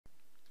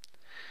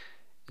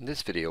In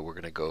this video, we're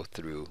going to go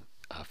through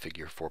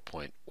figure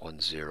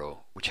 4.10,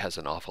 which has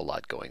an awful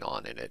lot going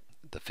on in it.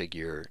 The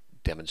figure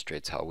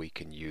demonstrates how we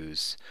can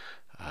use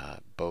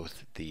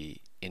both the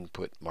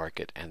input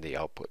market and the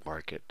output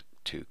market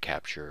to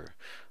capture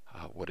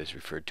what is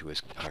referred to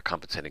as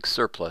compensating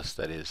surplus,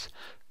 that is,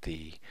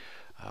 the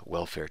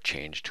welfare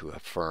change to a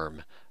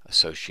firm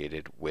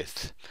associated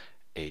with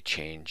a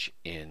change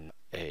in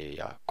a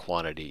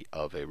quantity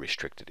of a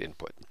restricted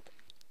input.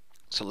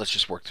 So let's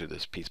just work through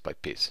this piece by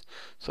piece.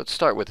 So let's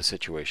start with the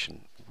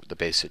situation, the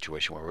base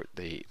situation where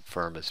the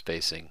firm is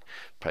facing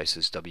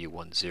prices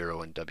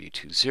W10 and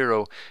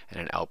W20 and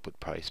an output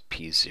price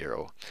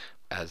P0.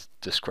 As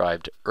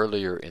described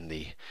earlier in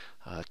the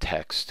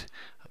text,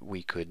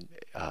 we could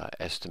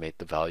estimate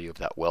the value of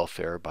that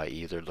welfare by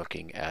either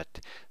looking at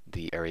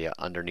the area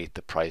underneath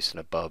the price and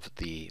above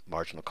the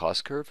marginal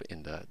cost curve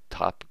in the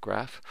top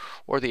graph,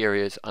 or the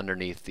areas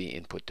underneath the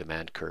input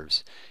demand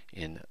curves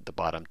in the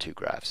bottom two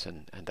graphs,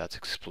 and that's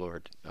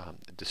explored,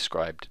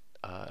 described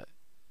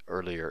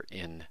earlier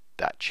in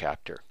that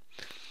chapter.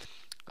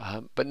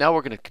 But now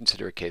we're going to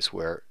consider a case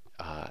where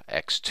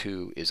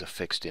X2 is a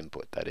fixed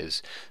input. That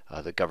is,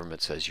 the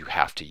government says you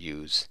have to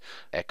use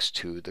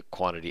X2, the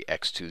quantity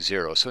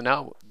X20. So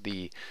now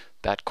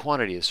that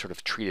quantity is sort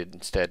of treated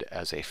instead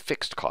as a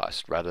fixed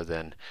cost rather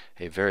than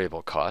a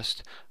variable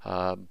cost.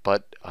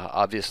 But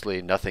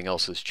obviously nothing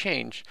else has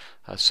changed,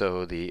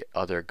 so the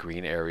other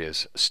green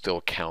areas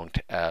still count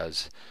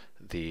as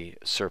the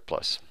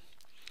surplus.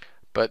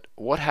 But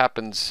what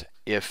happens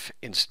if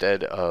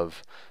instead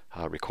of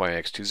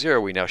requiring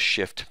X20, we now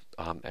shift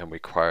and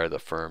require the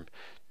firm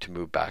to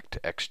move back to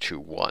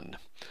X21?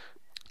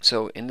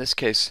 So in this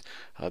case,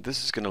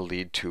 this is going to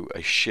lead to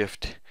a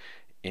shift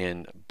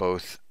in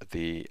both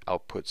the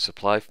output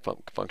supply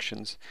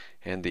functions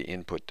and the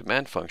input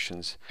demand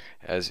functions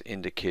as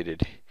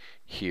indicated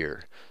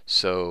here.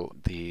 So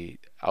the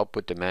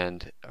output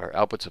demand, or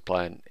output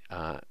supply and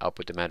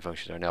output demand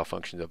functions are now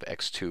functions of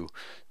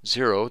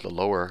X20, the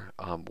lower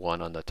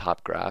one on the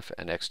top graph,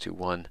 and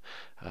X21,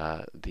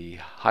 the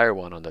higher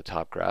one on the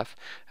top graph.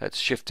 That's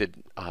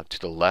shifted to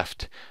the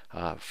left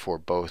for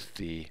both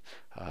the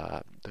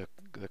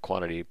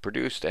quantity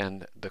produced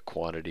and the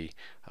quantity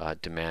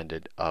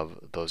demanded of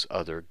those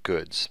other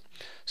goods.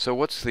 So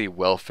what's the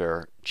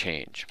welfare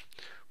change?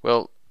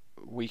 Well,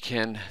 we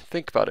can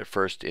think about it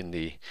first in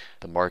the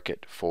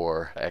market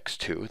for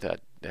X2.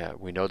 That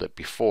we know that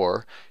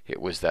before it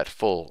was that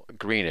full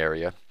green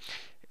area.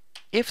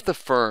 If the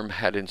firm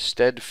had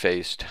instead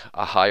faced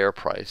a higher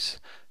price,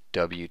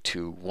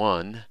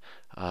 W21,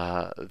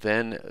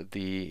 then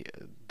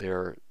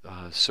their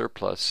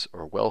surplus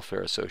or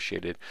welfare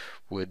associated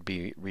would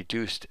be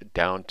reduced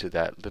down to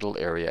that little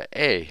area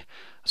A.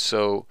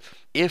 So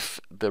if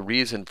the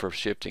reason for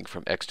shifting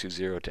from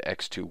X20 to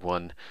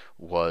X21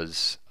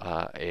 was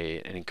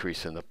an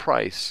increase in the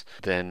price,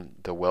 then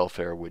the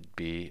welfare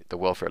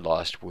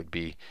lost would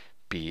be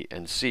B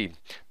and C.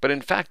 But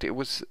in fact,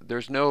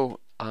 there's no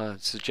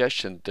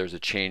suggestion there's a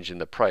change in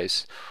the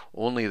price,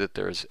 only that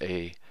there's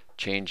a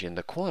change in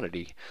the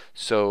quantity.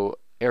 So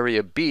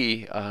area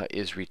B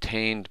is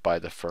retained by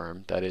the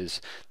firm. That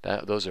is,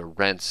 those are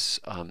rents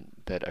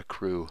that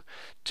accrue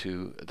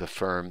to the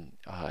firm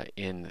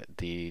in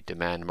the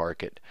demand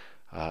market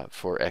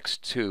for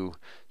X2.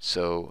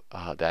 So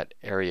that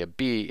area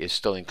B is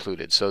still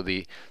included. So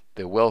the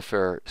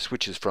welfare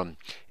switches from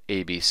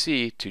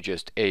ABC to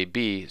just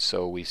AB,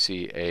 so we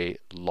see a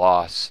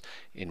loss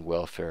in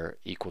welfare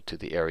equal to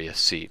the area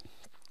C.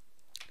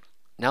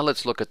 Now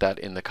let's look at that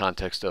in the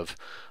context of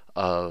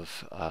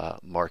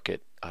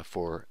market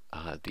for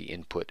the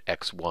input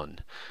X1.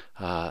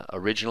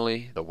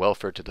 Originally, the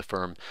welfare to the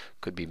firm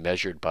could be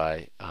measured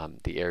by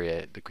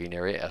the green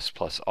area S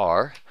plus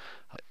R.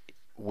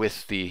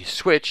 With the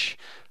switch,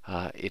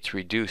 it's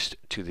reduced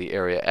to the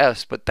area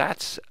S, but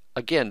that's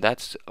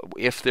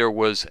if there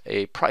was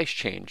a price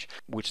change,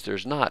 which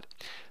there's not.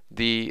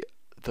 The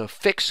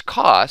fixed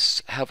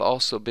costs have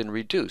also been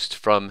reduced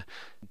from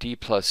D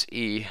plus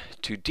E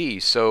to D.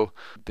 So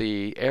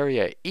the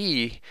area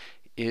E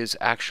is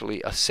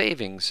actually a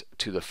savings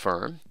to the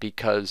firm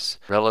because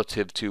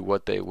relative to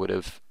what they would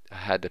have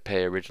had to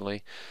pay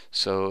originally.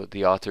 So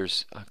the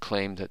authors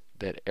claim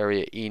that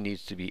area E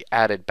needs to be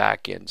added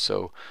back in.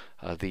 So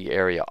the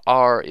area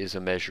R is a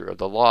measure of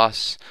the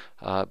loss,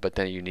 but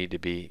then you need to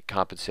be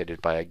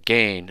compensated by a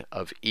gain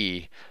of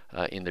E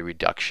in the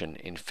reduction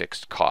in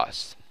fixed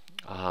costs.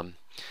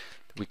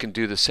 We can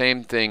do the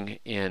same thing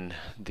in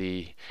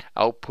the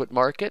output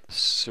market.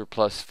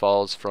 Surplus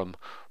falls from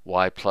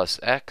Y plus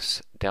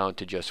X down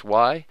to just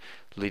Y,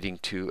 leading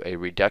to a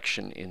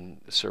reduction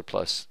in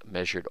surplus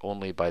measured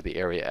only by the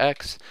area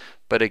X.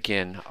 But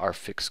again, our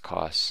fixed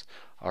costs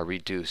are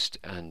reduced,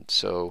 and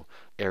so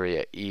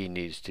area E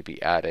needs to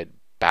be added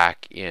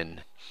back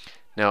in.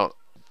 Now,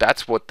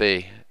 that's what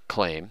they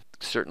claim.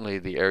 Certainly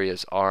the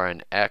areas R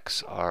and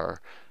X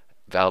are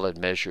valid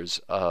measures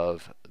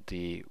of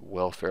the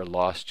welfare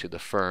loss to the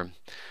firm.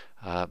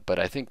 But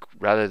I think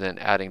rather than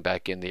adding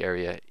back in the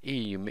area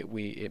E,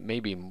 it may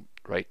be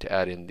right, to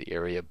add in the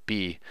area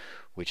B,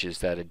 which is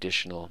that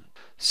additional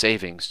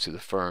savings to the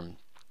firm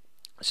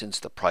since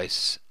the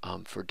price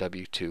for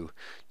W2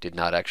 did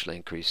not actually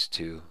increase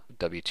to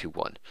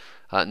W21.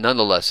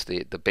 Nonetheless,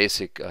 the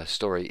basic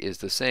story is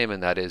the same,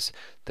 and that is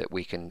that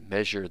we can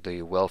measure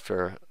the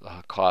welfare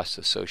costs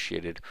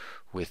associated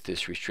with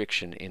this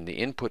restriction in the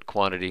input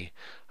quantity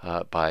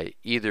by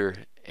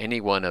either any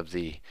one of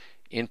the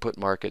input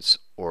markets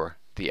or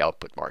the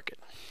output market.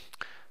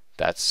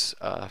 That's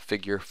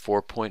figure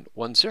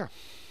 4.10.